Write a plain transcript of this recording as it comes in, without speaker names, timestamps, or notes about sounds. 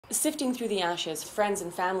Sifting through the ashes, friends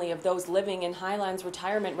and family of those living in Highlands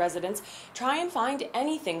Retirement Residence try and find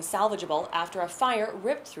anything salvageable after a fire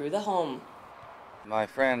ripped through the home. My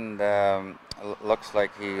friend looks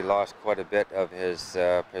like he lost quite a bit of his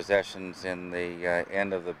possessions in the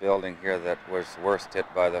end of the building here that was worst hit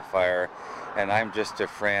by the fire, and I'm just a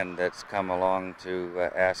friend that's come along to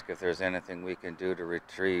ask if there's anything we can do to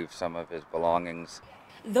retrieve some of his belongings.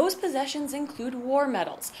 Those possessions include war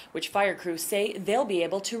medals, which fire crews say they'll be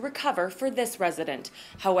able to recover for this resident.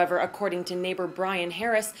 However, according to neighbor Brian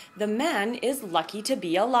Harris, the man is lucky to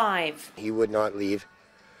be alive. He would not leave,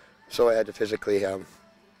 so I had to physically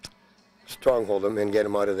stronghold him and get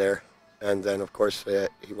him out of there. And then, of course,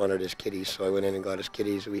 he wanted his kitties, so I went in and got his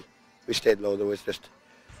kitties. We stayed low. There was just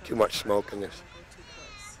too much smoke, and there's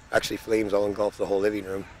actually flames all engulfed the whole living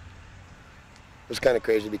room. It was kind of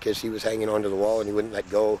crazy because he was hanging onto the wall and he wouldn't let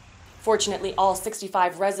go. Fortunately, all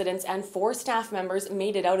 65 residents and 4 staff members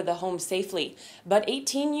made it out of the home safely, but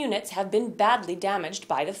 18 units have been badly damaged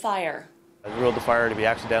by the fire. I ruled the fire to be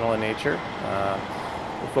accidental in nature.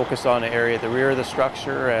 We focused on an area at the rear of the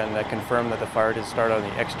structure and confirmed that the fire did start on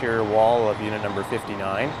the exterior wall of unit number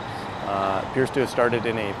 59. Appears to have started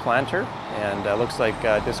in a planter, and looks like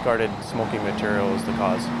discarded smoking material is the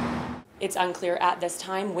cause. It's unclear at this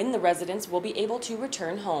time when the residents will be able to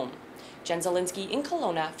return home. Jen Zielinski in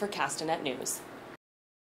Kelowna for Castanet News.